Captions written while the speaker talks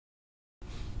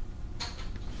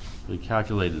We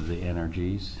calculated the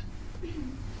energies.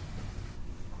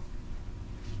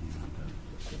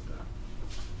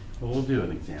 Well, we'll do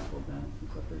an example then,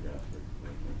 since I forgot.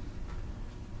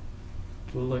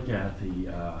 We'll look at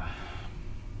the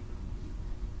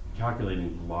calculating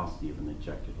the velocity of an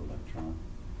ejected electron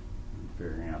and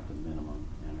figuring out the minimum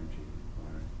energy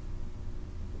required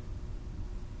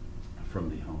from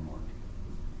the homework.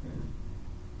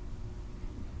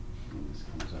 When this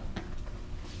comes up.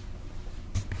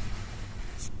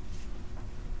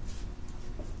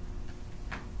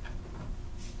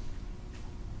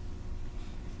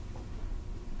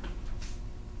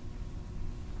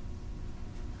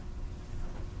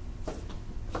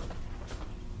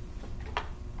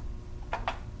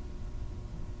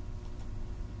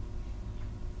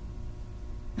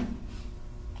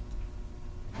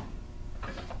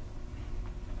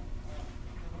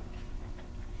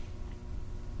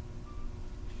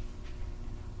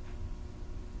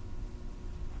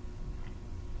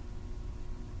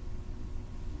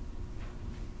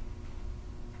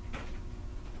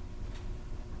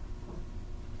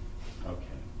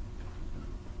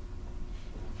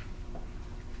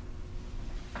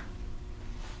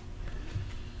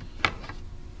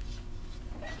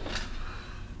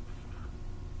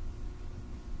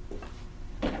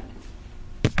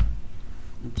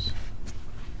 Oops.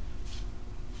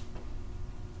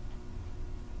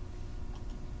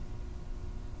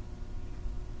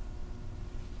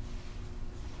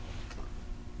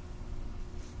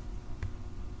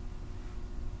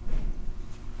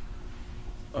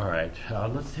 All right,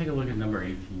 let's take a look at number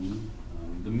 18.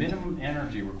 The minimum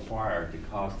energy required to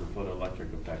cause the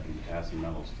photoelectric effect in potassium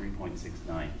metal is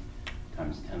 3.69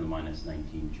 times 10 to the minus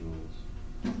 19 joules.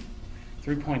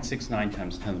 3.69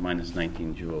 times 10 to the minus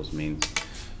 19 joules means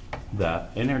that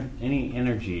any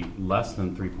energy less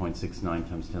than 3.69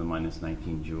 times 10 to the minus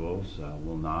 19 joules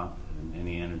will not, and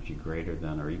any energy greater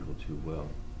than or equal to will.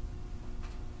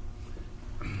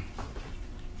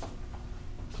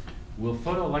 Will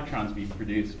photoelectrons be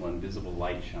produced when visible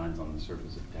light shines on the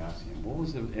surface of potassium? What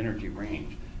was the energy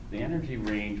range? The energy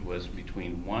range was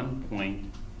between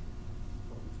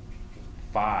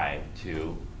 1.5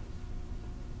 to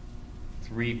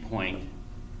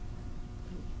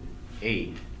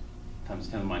 3.8 times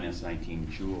 10 to the minus 19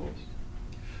 joules.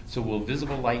 So will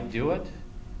visible light do it?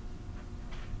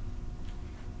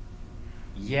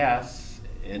 Yes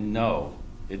and no.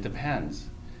 It depends.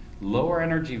 Lower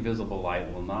energy visible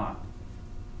light will not.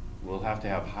 We'll have to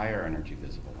have higher energy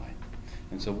visible light.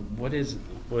 And so what is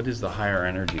the higher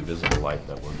energy visible light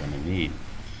that we're going to need?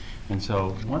 And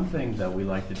so one thing that we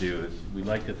like to do is we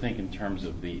like to think in terms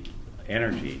of the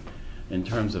energy, in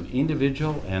terms of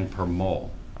individual and per mole.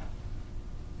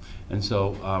 And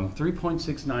so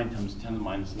 3.69 times 10 to the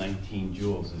minus 19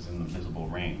 joules is in the visible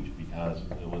range because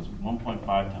it was 1.5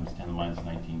 times 10 to the minus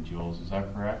 19 joules. Is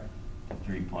that correct? To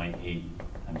 3.8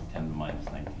 times 10 to the minus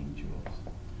 19 joules.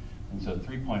 And so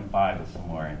 3.5 is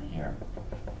somewhere in here.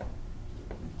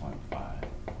 3.5.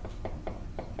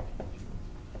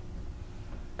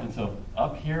 And so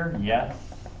up here, yes.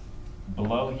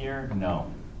 Below here, no.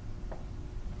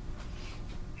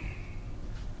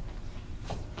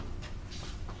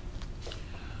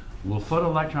 Will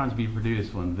photoelectrons be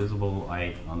produced when visible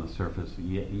light on the surface?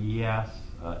 Yes,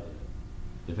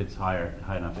 if it's high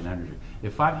enough in energy.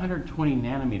 If 520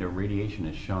 nanometer radiation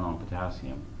is shown on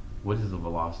potassium, what is the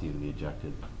velocity of the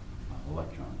ejected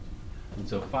electrons? And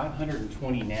so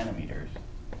 520 nanometers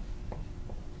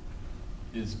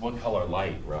is what color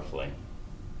light, roughly?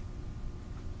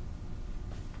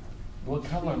 What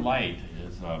color light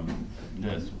is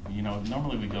this? You know,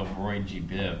 normally we go Roy G.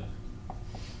 Biv.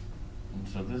 And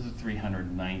so this is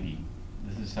 390.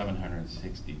 This is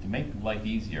 760. To make life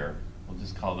easier, we'll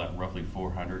just call that roughly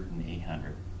 400 and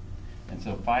 800. And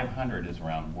so 500 is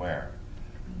around where?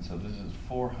 And so this is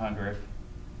 400,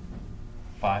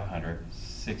 500,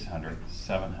 600,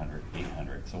 700,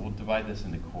 800. So we'll divide this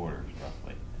into quarters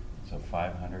roughly. So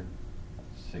 500,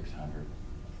 600,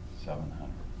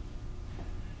 700.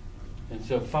 And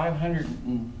so 500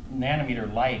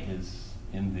 nanometer light is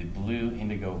in the blue,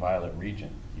 indigo, violet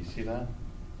region. You see that?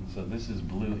 And so this is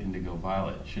blue, indigo,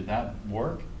 violet. Should that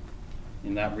work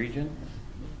in that region?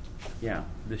 Yeah,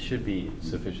 this should be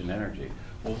sufficient energy.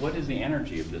 Well, what is the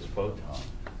energy of this photon?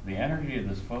 The energy of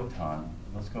this photon,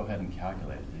 let's go ahead and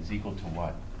calculate it, is equal to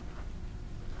what?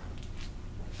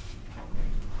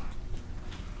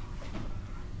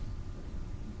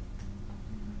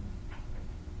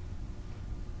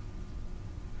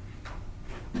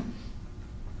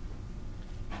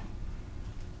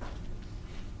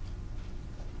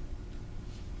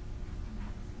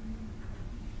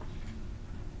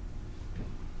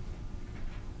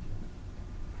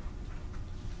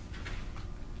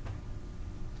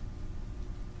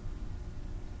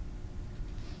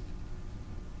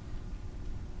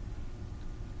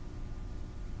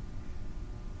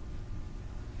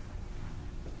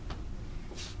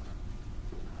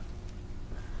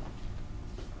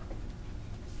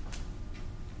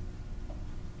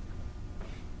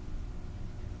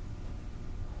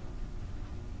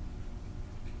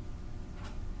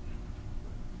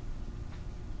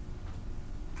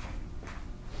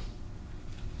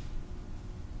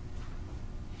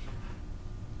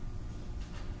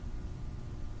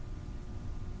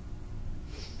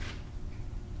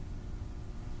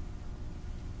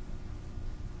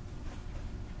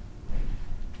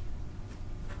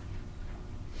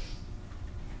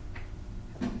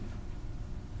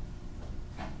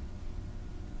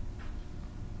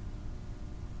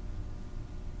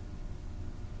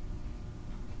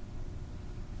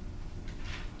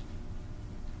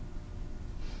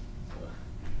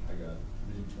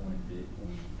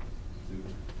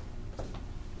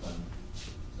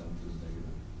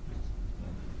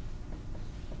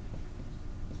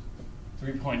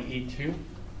 3.82?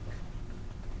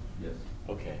 Yes.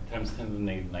 Okay, times 10 to the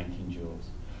negative 19 joules.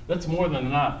 That's more than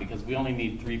enough because we only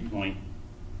need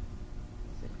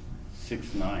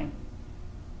 3.69.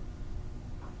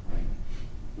 Right?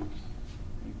 Oops,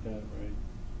 make that right.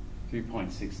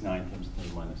 3.69 times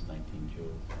 10 minus 19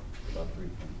 joules. About 3.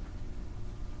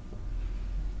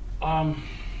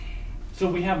 So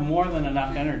we have more than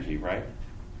enough energy, right?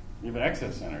 We have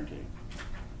excess energy.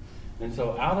 And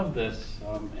so out of this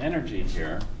energy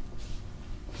here,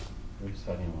 oops,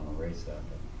 I didn't want to erase that,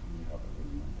 but you have it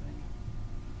in the thing.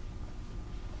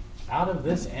 Out of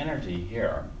this energy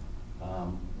here,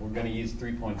 we're going to use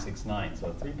 3.69.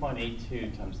 So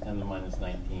 3.82 times 10 to the minus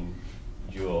 19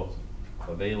 joules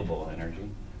available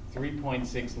energy.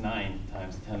 3.69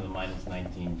 times 10 to the minus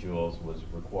 19 joules was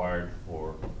required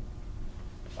for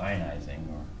ionizing.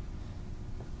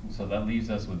 So that leaves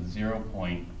us with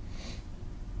 0.13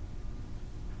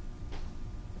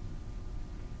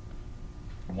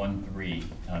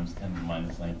 times 10 to the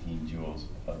minus 19 joules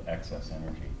of excess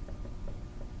energy.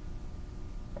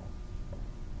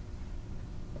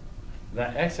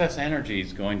 That excess energy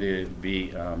is going to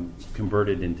be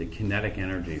converted into kinetic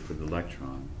energy for the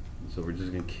electron. So we're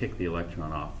just going to kick the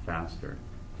electron off faster.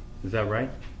 Is that right?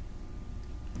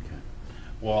 Okay.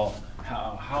 Well,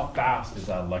 how fast is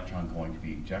that electron going to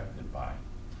be ejected by?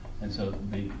 And so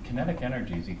the kinetic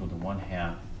energy is equal to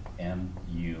 1/2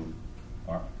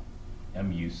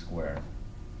 mu squared.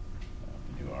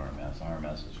 To do RMS.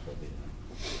 RMS is for the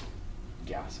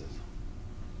gases.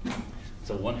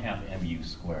 So 1/2 mu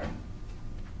squared.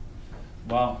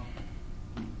 Well,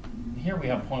 here we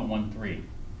have 0.13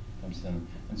 times 10.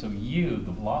 And so u,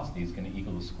 the velocity, is going to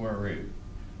equal the square root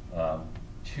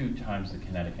 2 times the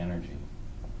kinetic energy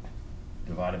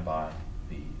divided by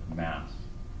the mass of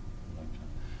the electron.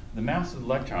 The mass of the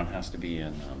electron has to be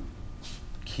in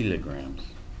kilograms.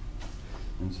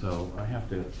 And so I have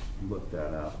to look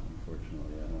that up,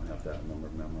 unfortunately. I don't have that number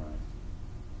memorized.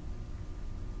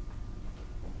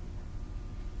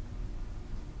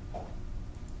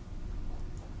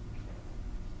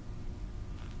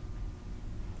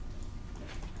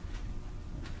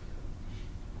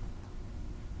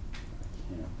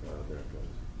 There it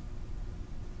goes.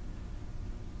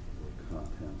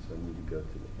 Content, so I need to go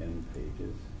to the end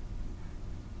pages.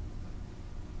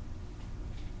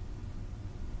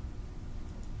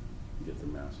 Get the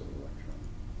mass of the electron.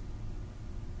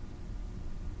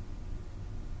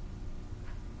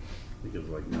 I think it's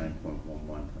like 9.11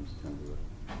 times 10 to the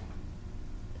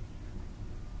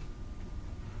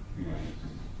minus.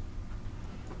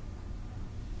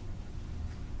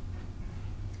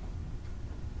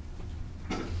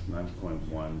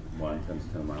 9.11 times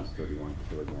 10 minus 31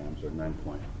 kilograms, or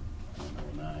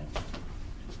 9.109.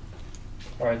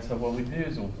 All right, so what we do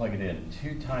is we'll plug it in.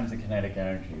 2 times the kinetic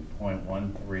energy,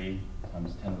 0.13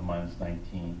 times 10 to the minus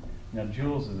 19. Now,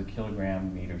 joules is a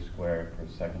kilogram meter squared per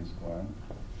second squared,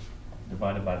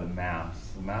 divided by the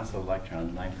mass. The mass of the electron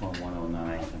is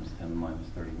 9.109 times 10 to the minus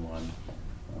 31.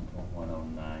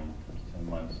 1.109 times 10 to the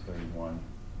minus 31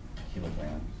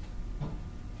 kilograms.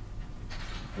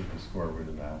 Take the square root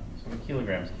of that. So the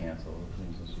kilograms cancel. It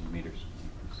means this is meters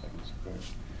per second squared.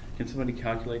 Can somebody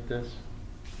calculate this?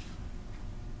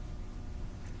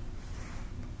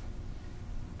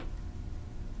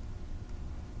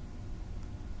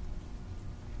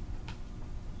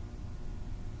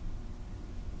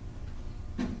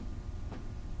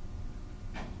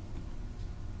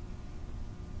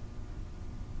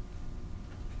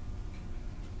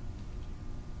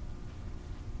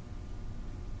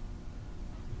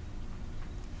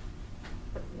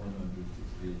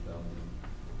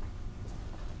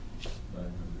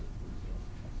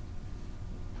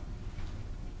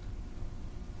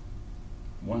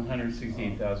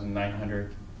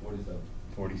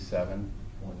 $168,947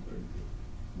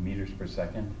 meters per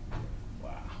second.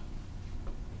 Wow.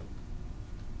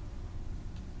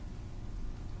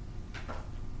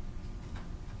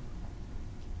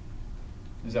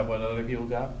 Is that what other people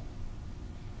got?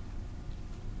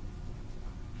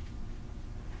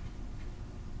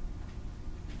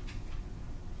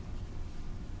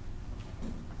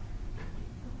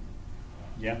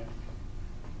 Yeah.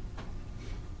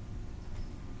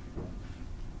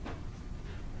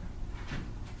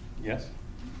 Yes?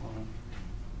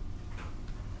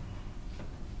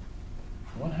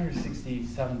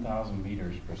 167,000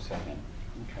 meters per second.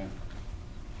 Okay.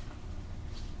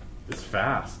 It's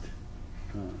fast.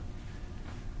 Huh.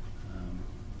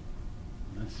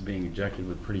 That's being ejected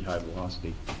with pretty high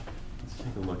velocity. Let's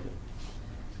take a look at,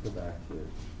 let's go back to it.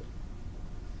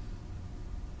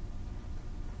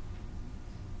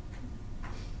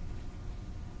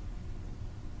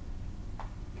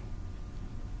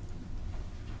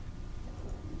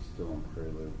 still in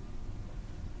prelude.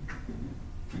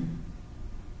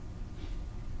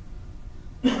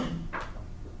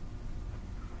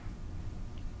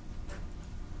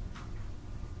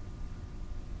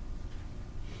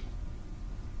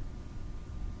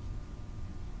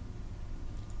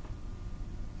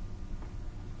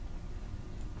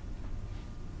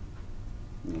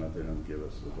 No, they don't give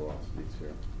us the velocities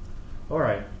here. All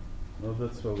right. Well,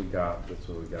 that's what we got. That's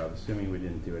what we got. Assuming we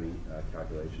didn't do any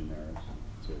calculation errors.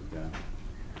 That's what we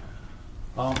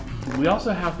got. We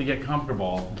also have to get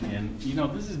comfortable in,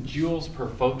 this is joules per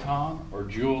photon or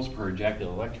joules per ejected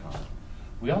electron.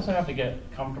 We also have to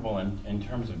get comfortable in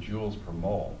terms of joules per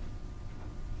mole.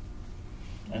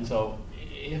 And so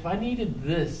if I needed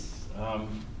this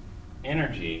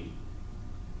energy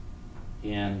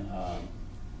in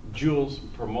joules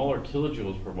per mole or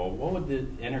kilojoules per mole, what would the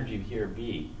energy here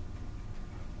be?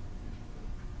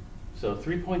 So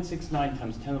 3.69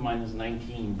 times 10 to the minus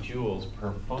 19 joules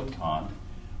per photon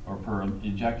or per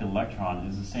ejected electron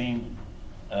is the same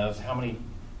as how many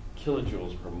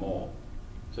kilojoules per mole.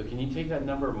 So can you take that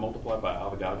number and multiply by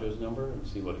Avogadro's number and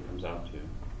see what it comes out to?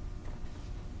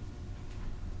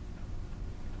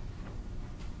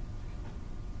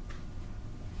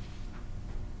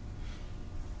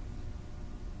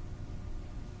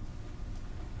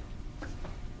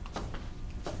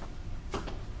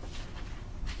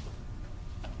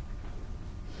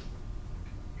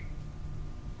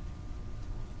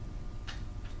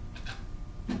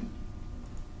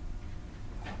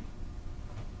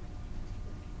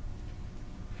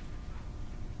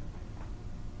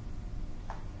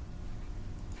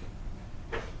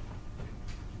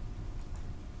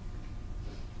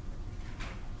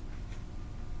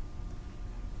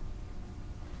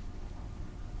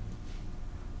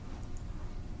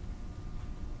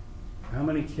 How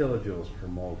many kilojoules per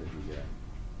mole did you get?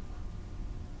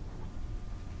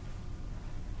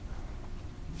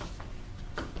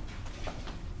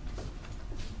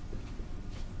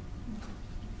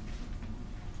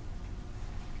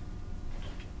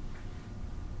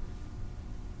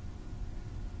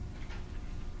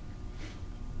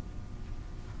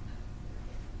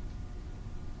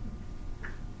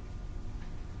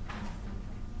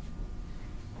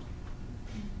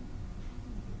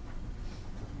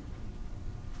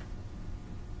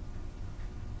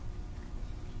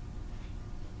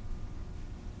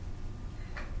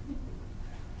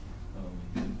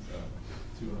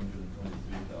 It's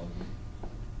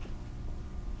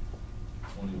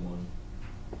 223,021.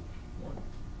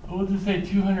 We'll just say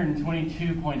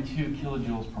 222.2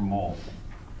 kilojoules per mole.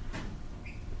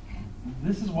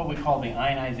 This is what we call the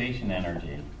ionization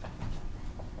energy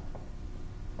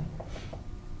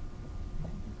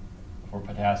for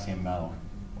potassium metal.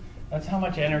 That's how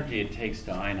much energy it takes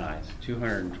to ionize,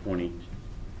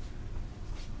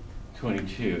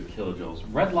 222 kilojoules.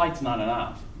 Red light's not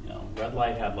enough. Red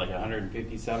light had like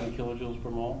 157 kilojoules per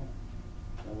mole.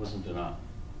 That wasn't enough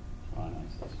to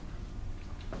ionize this.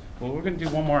 Well, we're going to do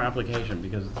one more application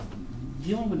because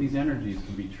dealing with these energies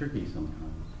can be tricky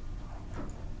sometimes.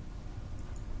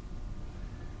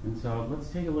 And so let's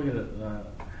take a look at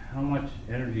how much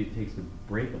energy it takes to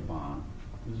break a bond.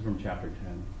 This is from chapter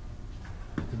 10.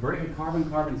 To break a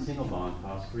carbon-carbon single bond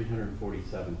costs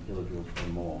 347 kilojoules per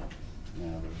mole.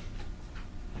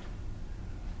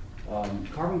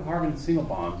 Carbon-carbon single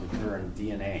bonds occur in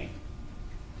DNA.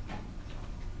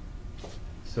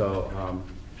 So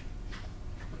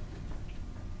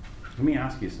let me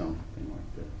ask you something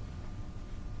like this.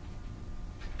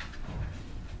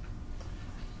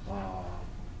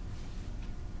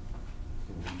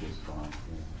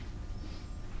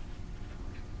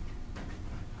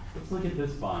 Let's look at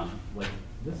this bond.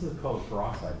 This is called a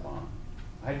peroxide bond.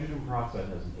 Hydrogen peroxide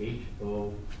has an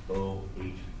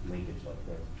H-O-O-H linkage like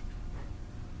this.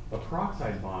 A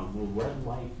peroxide bond will red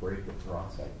light break the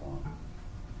peroxide bond.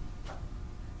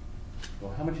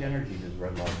 Well, how much energy does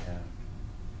red light have?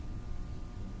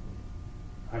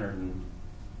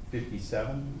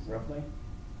 157 roughly.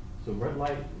 So red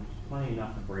light is plenty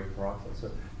enough to break peroxide.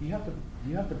 So you have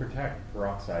to protect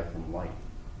peroxide from light.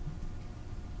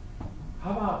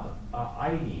 How about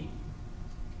iodine?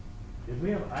 If we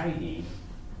have iodine,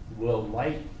 will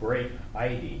light break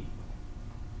iodine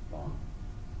bond?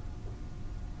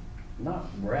 Not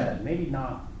red, maybe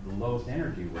not the lowest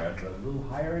energy red, but a little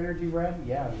higher energy red,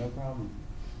 yeah, no problem.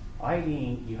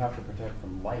 Iodine you have to protect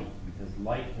from light because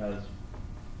light has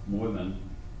more than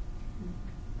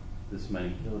this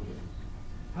many kilojoules.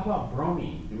 How about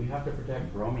bromine? Do we have to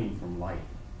protect bromine from light?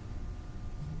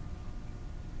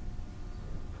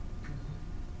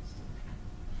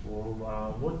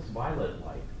 Well, what's violet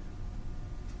light?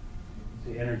 What's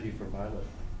the energy for violet?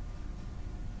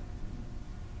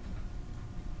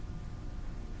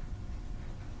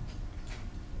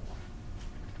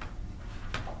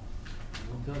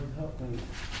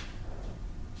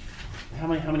 How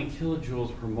many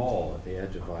kilojoules per mole at the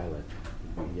edge of violet?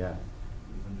 Yeah.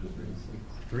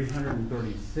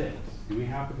 336. Do we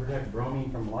have to protect bromine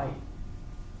from light?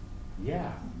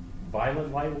 Yeah.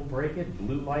 Violet light will break it,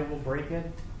 blue light will break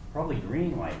it, probably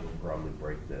green light will probably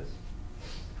break this.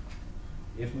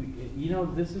 If we,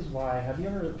 this is why, have you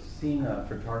ever seen a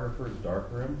photographer's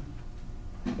darkroom?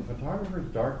 The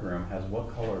photographer's darkroom has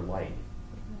what color light?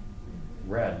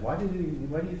 Red. Why do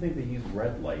you think they use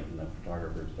red light in the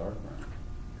photographer's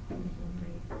darkroom?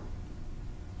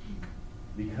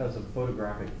 Because of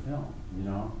photographic film,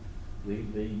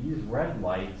 They use red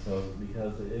light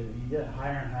because if you get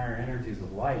higher and higher energies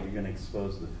of light, you're going to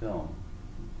expose the film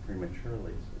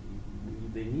prematurely. So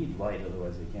they need light,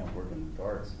 otherwise they can't work in the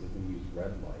dark, so they're going to use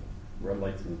red light. Red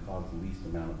light's going to cause the least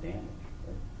amount of damage.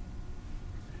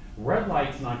 Red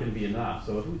light's not going to be enough.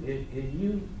 So if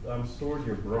you stored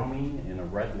your bromine in a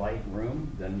red light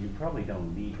room, then you probably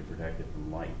don't need to protect it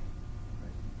from light.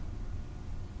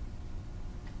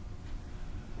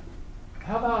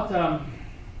 How about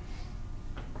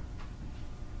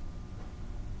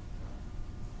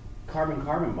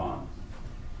carbon-carbon bonds?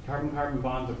 Carbon-carbon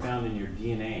bonds are found in your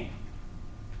DNA.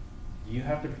 Do you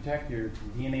have to protect your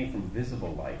DNA from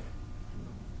visible light?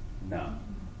 No.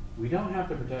 We don't have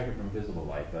to protect it from visible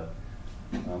light, but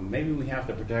maybe we have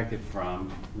to protect it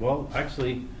from, well,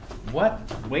 actually, what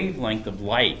wavelength of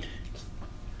light,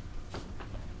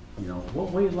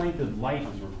 what wavelength of light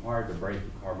is required to break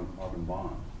the carbon-carbon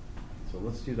bond? So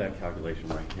let's do that calculation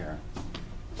right here.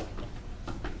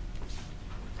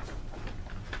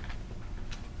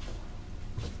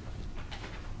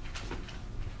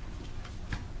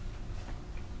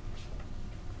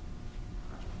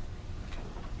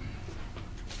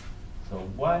 So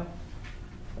what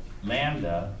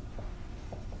lambda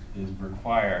is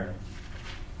required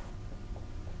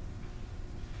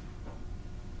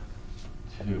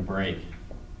to break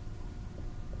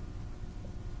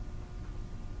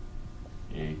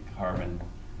a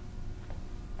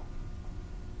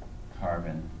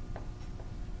carbon-carbon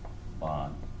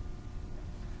bond?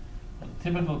 A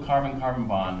typical carbon-carbon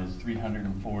bond is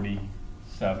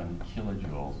 347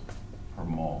 kilojoules per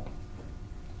mole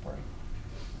break.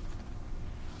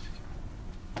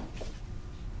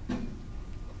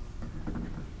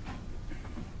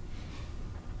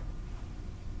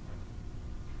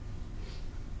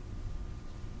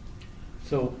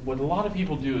 So what a lot of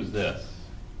people do is this.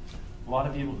 A lot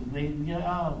of people,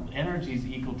 energy is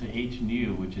equal to h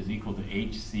nu, which is equal to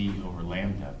hc over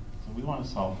lambda. So we want to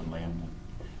solve for lambda.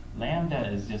 Lambda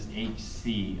is just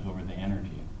hc over the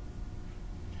energy.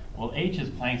 Well, h is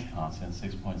Planck's constant,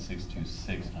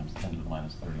 6.626 times 10 to the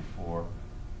minus 34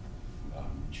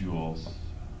 joules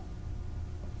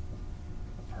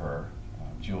per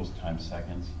joules times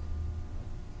seconds,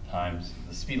 times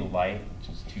the speed of light, which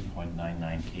is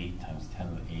 2.998 times 10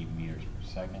 to the 8 meters per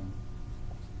second,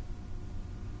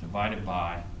 divided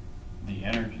by the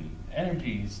energy.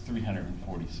 Energy is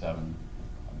 347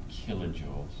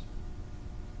 kilojoules.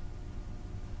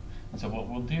 And so what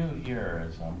we'll do here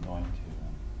is I'm going to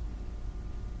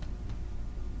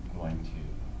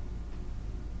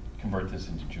convert this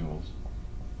into joules.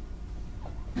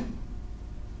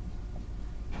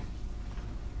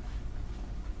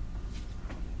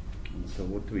 And so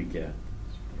what do we get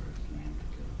as far as lambda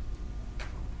goes?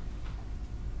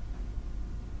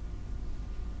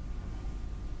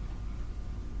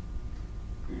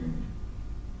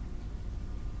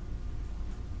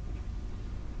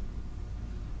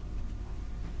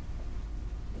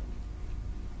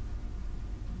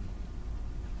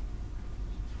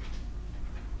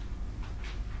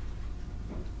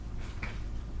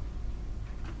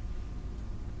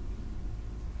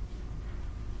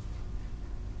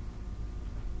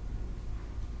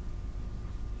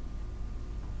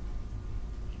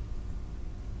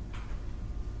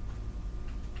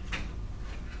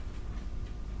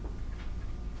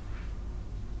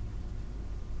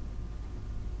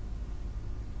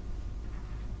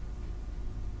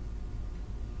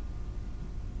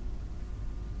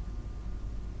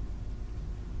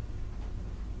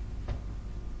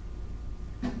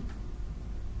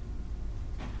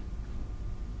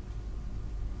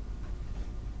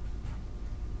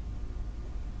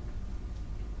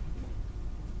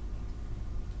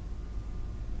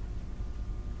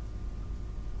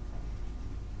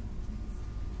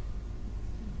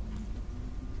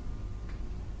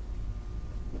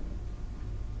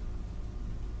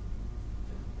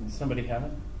 Does somebody have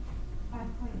it? 5.719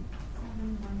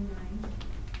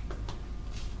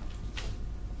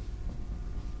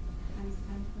 times 10 to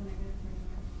the negative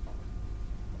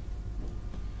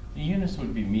 31. The units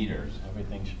would be meters.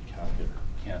 Everything should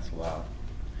cancel out.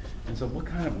 And so what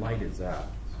kind of light is that?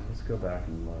 So let's go back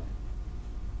and look.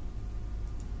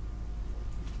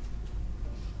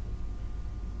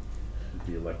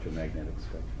 The electromagnetic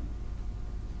spectrum.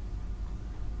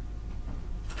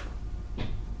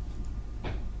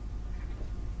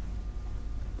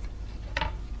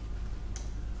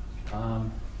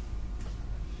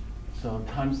 So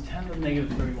times 10 to the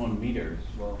negative 31 meters.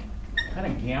 Well, kind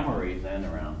of gamma rays then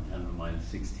around 10 to the minus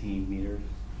 16 meters.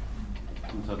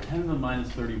 And so 10 to the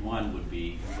minus 31 would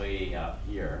be way out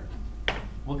here.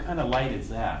 What kind of light is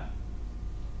that?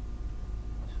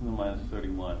 10 to the minus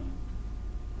 31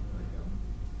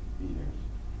 meters.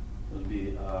 Would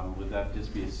be, would that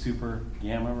just be a super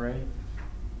gamma ray?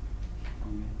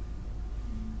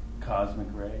 Cosmic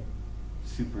ray?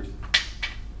 Super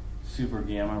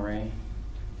gamma ray?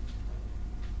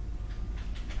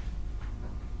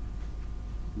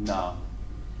 No.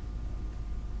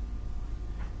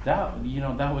 That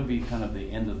would be kind of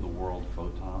the end of the world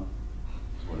photon.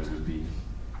 That's what it would be.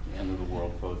 The end of the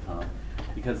world photon.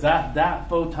 Because that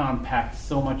photon packed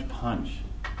so much punch.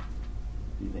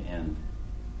 Be the end.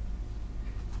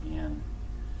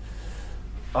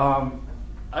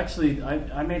 Actually,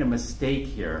 I made a mistake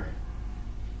here.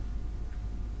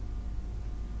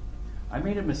 I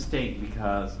made a mistake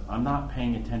because I'm not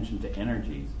paying attention to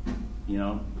energies.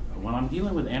 When I'm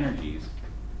dealing with energies,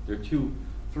 there are two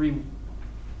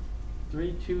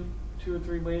or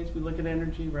three ways we look at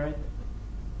energy, right?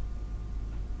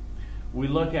 We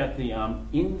look at the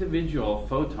individual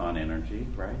photon energy,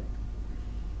 right?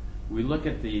 We look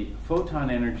at the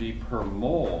photon energy per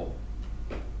mole,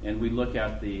 and we look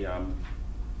at the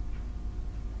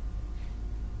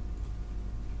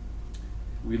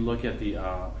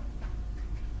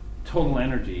total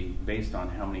energy based on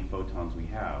how many photons we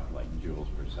have, like joules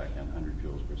per second, 100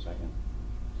 joules per second.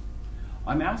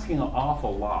 I'm asking an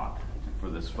awful lot for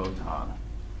this photon.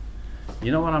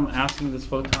 You know what I'm asking this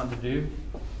photon to do?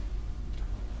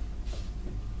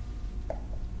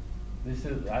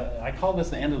 I call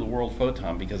this the end of the world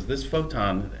photon because this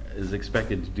photon is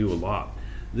expected to do a lot.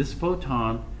 This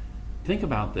photon, think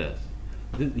about this.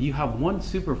 You have one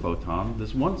super photon.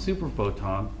 This one super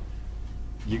photon,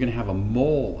 you're going to have a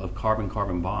mole of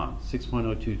carbon-carbon bonds,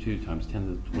 6.022 times 10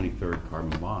 to the 23rd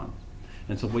carbon bonds.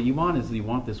 And so what you want is you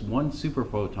want this one super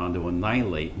photon to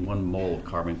annihilate one mole of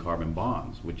carbon-carbon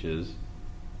bonds, which is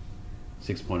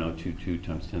 6.022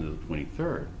 times 10 to the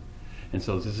 23rd. And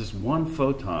so there's this one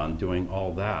photon doing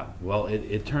all that. Well,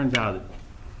 it turns out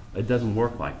it doesn't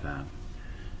work like that.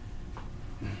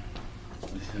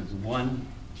 This is one,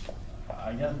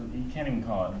 I guess you can't even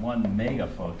call it one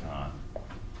megaphoton.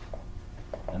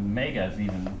 And mega is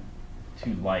even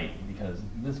too light because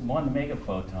this one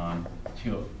megaphoton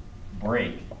to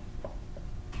break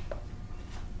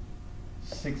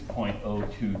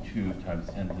 6.022 times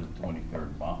 10 to the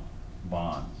 23rd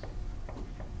bonds.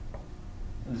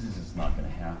 This is just not going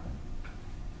to happen.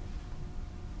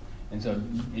 And so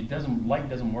light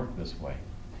doesn't work this way.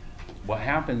 What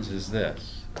happens is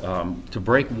this. To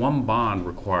break one bond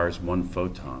requires one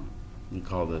photon. We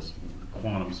call this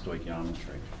quantum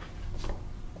stoichiometry.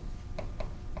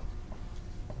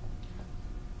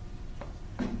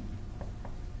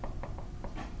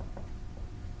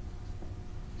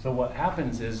 So what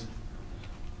happens is,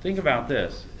 think about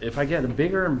this. If I get a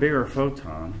bigger and bigger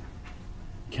photon,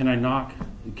 can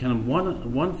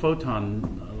one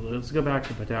photon, let's go back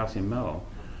to potassium metal,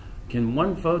 can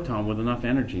one photon with enough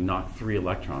energy knock 3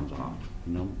 electrons off?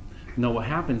 No, what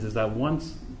happens is that one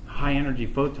high energy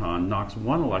photon knocks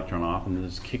one electron off and then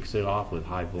just kicks it off with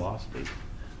high velocity.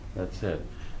 That's it.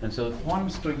 And so quantum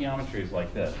stoichiometry is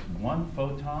like this. One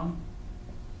photon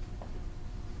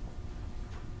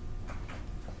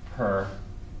per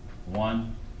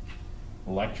one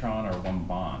electron or one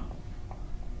bond.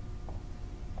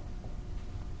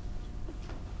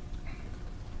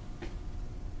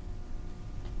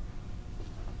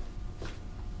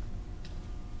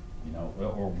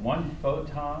 Or one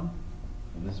photon,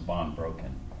 and this bond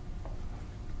broken,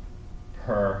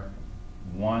 per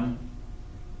one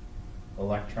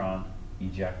electron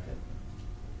ejected.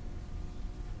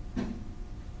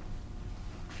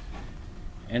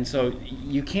 And so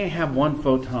you can't have one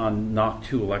photon knock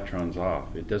 2 electrons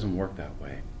off. It doesn't work that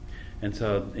way. And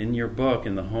so in your book,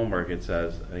 in the homework, it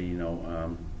says,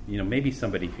 maybe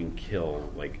somebody can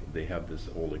kill, like they have this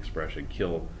old expression,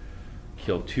 kill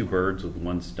 2 birds with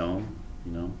 1 stone,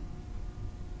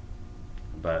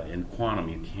 But in quantum,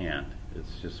 you can't.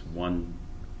 It's just 1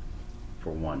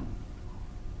 for 1.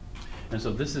 And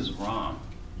so this is wrong,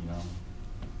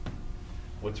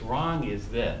 What's wrong is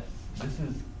this. this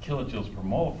is kilojoules per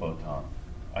mole photon.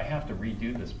 I have to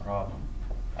redo this problem.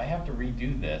 I have to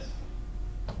redo this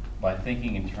by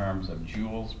thinking in terms of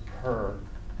joules per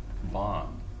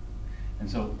bond. And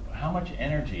so how much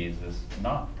energy is this,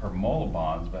 not per mole of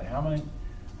bonds, but how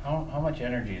much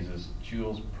energy is this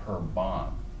joules per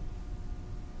bond?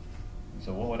 And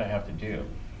so what would I have to do?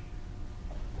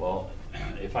 Well,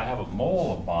 if I have a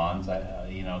mole of bonds,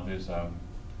 there's a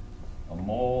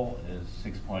mole is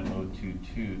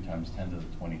 6.022 times 10 to the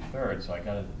 23rd, so I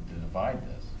got to divide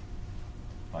this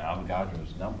by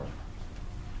Avogadro's number.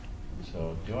 And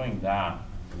so doing that,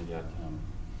 we get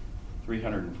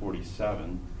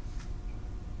 347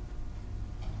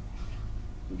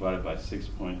 divided by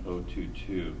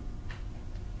 6.022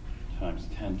 times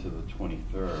 10 to the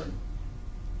 23rd.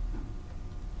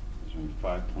 Is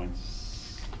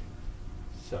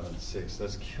 5.76.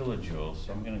 That's kilojoules,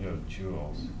 so I'm going to go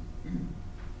joules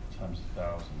times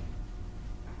 1,000.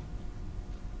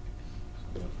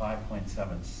 So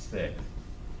 5.76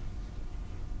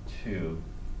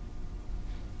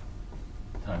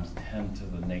 times 10 to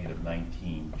the negative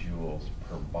 19 joules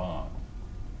per bond.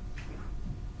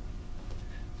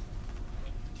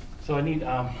 So I need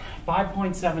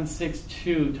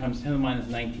 5.762 times 10 to the minus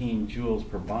 19 joules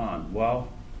per bond. Well,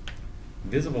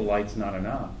 visible light's not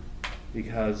enough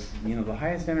because, the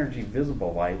highest energy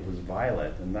visible light was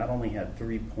violet, and that only had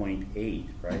 3.8,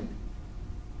 right?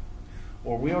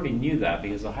 Well, we already knew that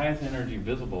because the highest energy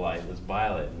visible light was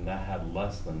violet, and that had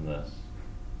less than this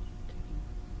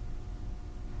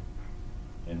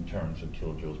in terms of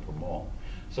kilojoules per mole.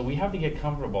 So we have to get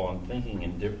comfortable in thinking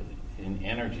in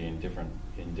energy in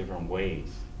different ways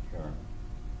here.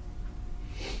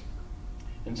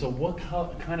 And so what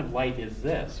kind of light is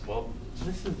this? Well,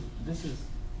 this is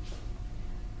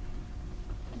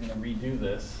I'm going to redo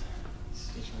this. Let's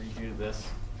just redo this.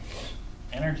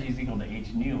 Energy is equal to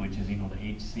h nu, which is equal to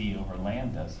hc over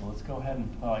lambda. So let's go ahead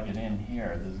and plug it in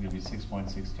here. This is going to be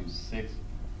 6.626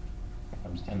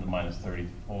 times 10 to the minus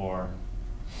 34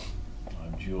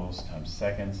 joules times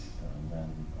seconds, and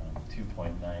then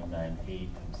 2.998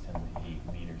 times 10 to the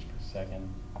 8 meters per second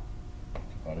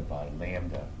divided by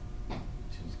lambda,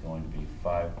 which is going to be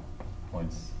 5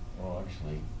 points. Well,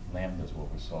 actually, lambda is what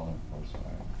we're solving for.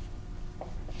 Sorry.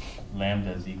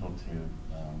 Lambda is equal to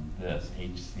this,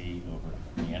 hc over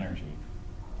the energy.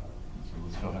 So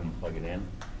let's go ahead and plug it in.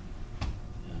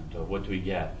 And what do we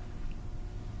get?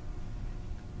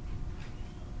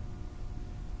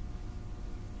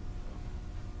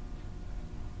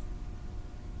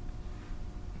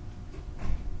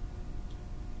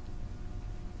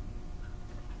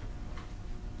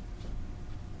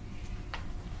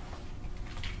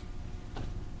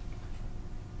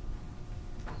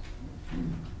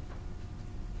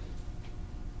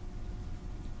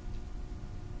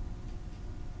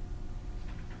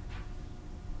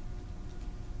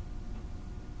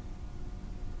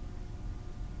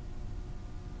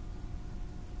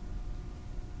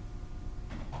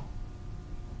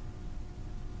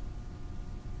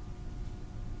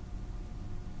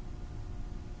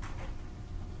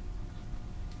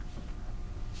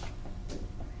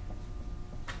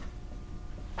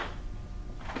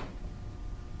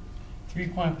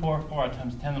 .44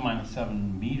 times 10 to the minus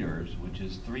 7 meters, which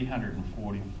is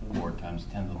 344 times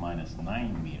 10 to the minus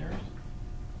 9 meters,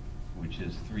 which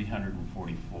is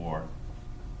 344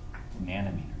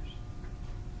 nanometers.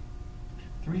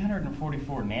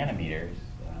 344 nanometers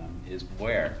is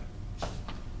where?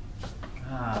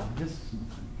 This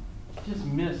just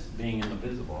missed being in the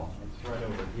visible. It's right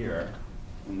over here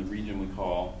in the region we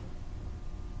call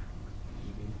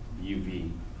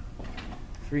UV.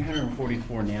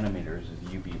 344 nanometers is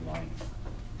UV light.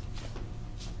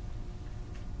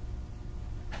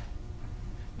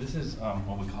 This is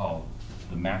what we call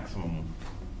the maximum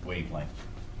wavelength.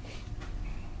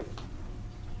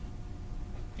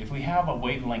 If we have a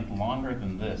wavelength longer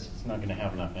than this, it's not going to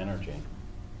have enough energy.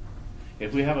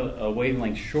 If we have a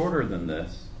wavelength shorter than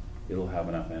this, it'll have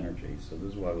enough energy. So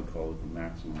this is why we call it the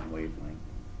maximum wavelength,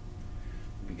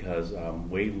 because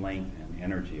wavelength and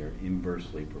energy are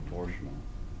inversely proportional.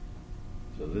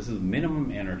 So this is minimum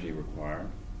energy required,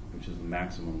 which is the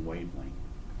maximum wavelength.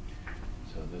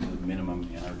 So this is minimum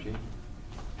energy.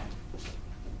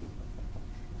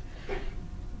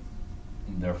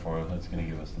 And therefore, that's going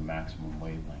to give us the maximum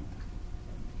wavelength.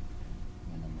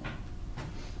 Minimum.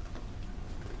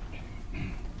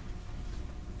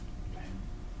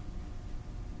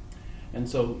 And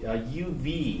so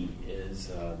UV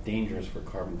is dangerous for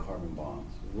carbon-carbon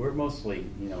bonds. We're mostly,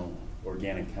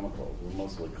 organic chemicals. We're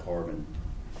mostly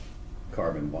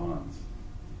carbon bonds.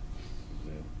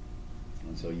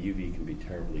 And so UV can be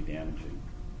terribly damaging.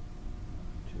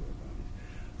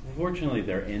 Fortunately,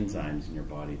 there are enzymes in your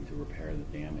body to repair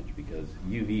the damage because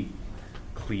UV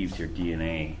cleaves your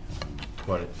DNA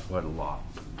quite a lot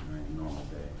during a normal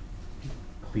day.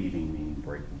 Cleaving meaning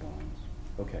break the bonds.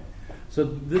 Okay, so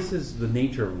this is the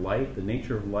nature of light. The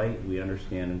nature of light we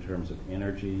understand in terms of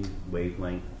energy,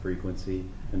 wavelength, frequency.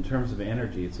 In terms of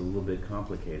energy, it's a little bit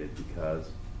complicated because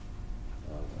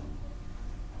of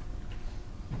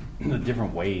the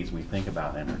different ways we think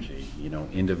about energy. You know,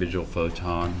 individual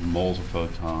photon, moles of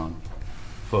photon,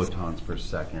 photons per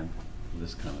second,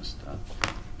 this kind of stuff,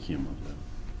 cumulative.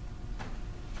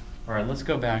 All right, let's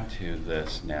go back to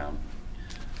this now.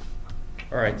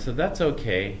 All right, so that's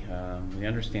okay. We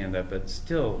understand that, but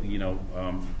still, you know,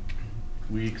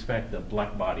 we expect a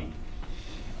black body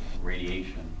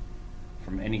radiation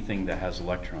from anything that has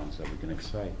electrons that we can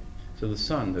excite. So the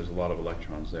sun, there's a lot of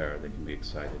electrons there. They can be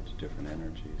excited to different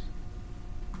energies.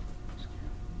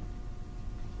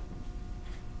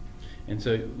 And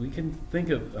so we can think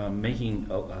of making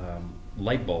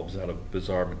light bulbs out of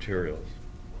bizarre materials.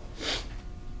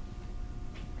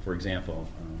 For example,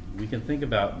 we can think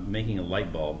about making a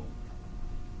light bulb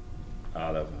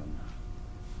out of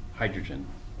hydrogen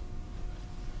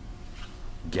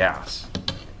gas.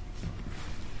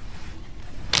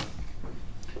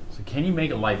 So can you make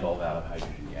a light bulb out of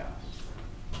hydrogen gas?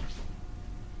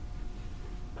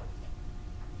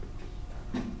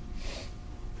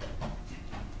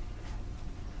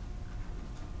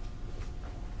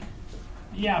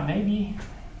 Yeah, maybe.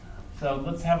 So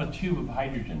let's have a tube of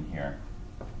hydrogen here,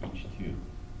 each tube.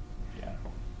 Yeah.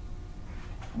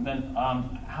 And then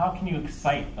how can you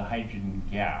excite the hydrogen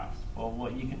gas? Well,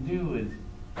 what you can do is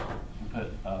you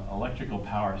put an electrical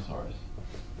power source.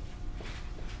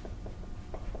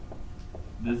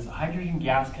 Does hydrogen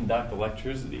gas conduct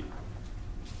electricity?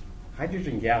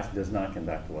 Hydrogen gas does not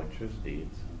conduct electricity.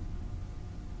 It's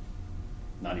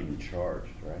not even charged,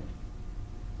 right?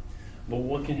 But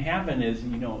what can happen is,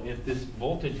 you know, if this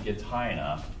voltage gets high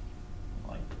enough,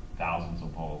 like thousands of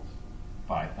volts,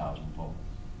 5,000 volts,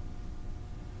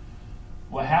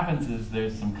 what happens is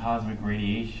there's some cosmic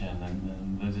radiation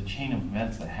and there's a chain of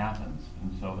events that happens.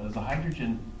 And so as the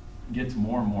hydrogen gets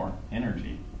more and more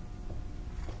energy,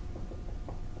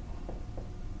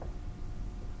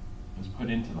 is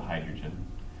put into the hydrogen,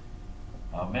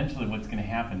 eventually what's going to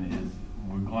happen is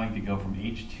we're going to go from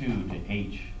H2 to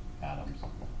H atoms.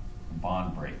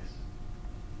 Bond breaks.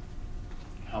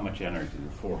 How much energy?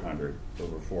 400,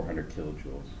 over 400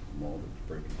 kilojoules. Mole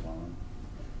to break a bond.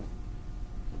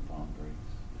 The bond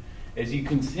breaks. As you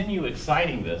continue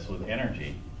exciting this with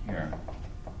energy here,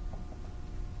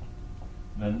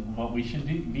 then what we should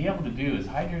be able to do is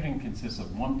hydrogen consists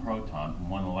of one proton and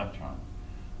one electron.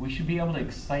 We should be able to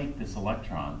excite this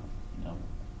electron, you know,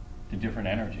 to different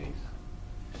energies.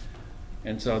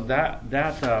 And so that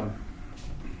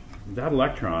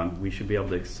electron we should be able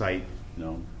to excite, you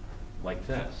know, Like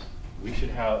this. We should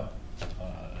have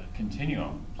a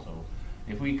continuum. So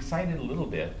if we excite it a little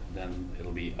bit, then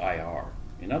it'll be IR.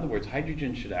 In other words,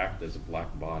 hydrogen should act as a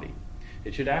black body.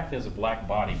 it should act as a black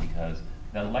body because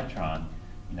that electron,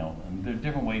 you know, and there are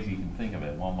different ways you can think of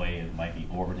it. One way it might be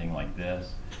orbiting like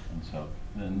this, and so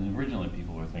then originally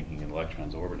people were thinking of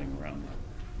electrons orbiting around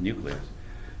the nucleus.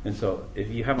 And so if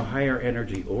you have a higher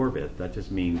energy orbit, that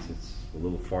just means it's a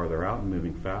little farther out and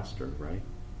moving faster, right?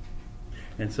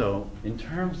 And so In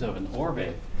terms of an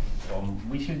orbit,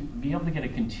 we should be able to get a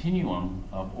continuum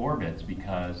of orbits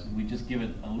because we just give it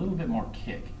a little bit more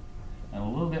kick and a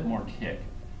little bit more kick.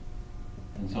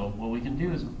 And so what we can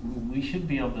do is we should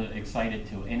be able to excite it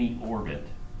to any orbit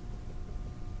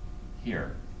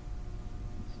here.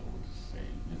 So we'll just say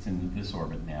it's in this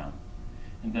orbit now.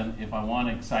 And then if I want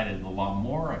to excite it a lot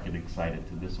more, I could excite it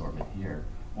to this orbit here,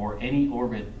 or any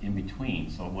orbit in between.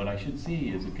 So what I should see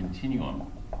is a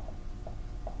continuum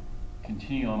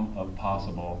of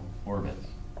possible orbits.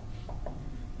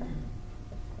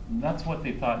 And that's what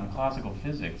they thought in classical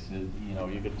physics, is, you know,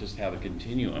 you could just have a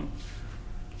continuum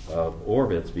of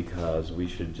orbits because we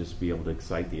should just be able to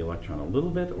excite the electron a little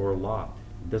bit or a lot.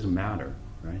 It doesn't matter,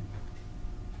 right?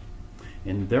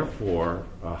 And therefore,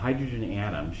 a hydrogen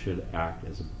atom should act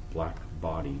as a black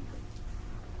body.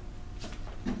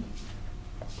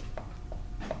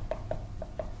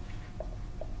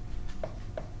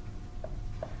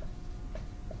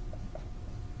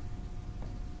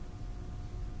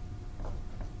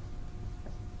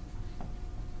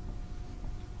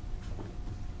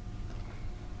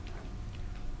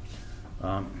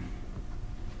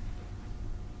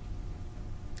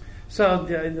 So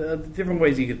the different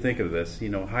ways you could think of this, you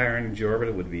know, higher energy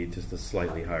orbit would be just a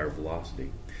slightly higher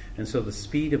velocity. And so the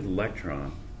speed of the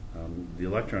electron The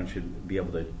electron should be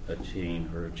able to attain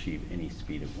or achieve any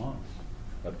speed it wants,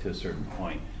 up to a certain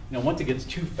point. You know, once it gets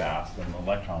too fast, then the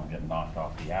electron will get knocked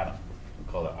off the atom.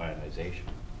 We call that ionization.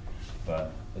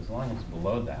 But as long as it's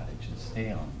below that, it should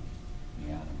stay on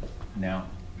the atom. Now,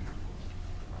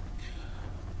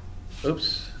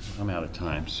 oops, I'm out of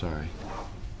time, sorry.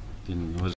 Was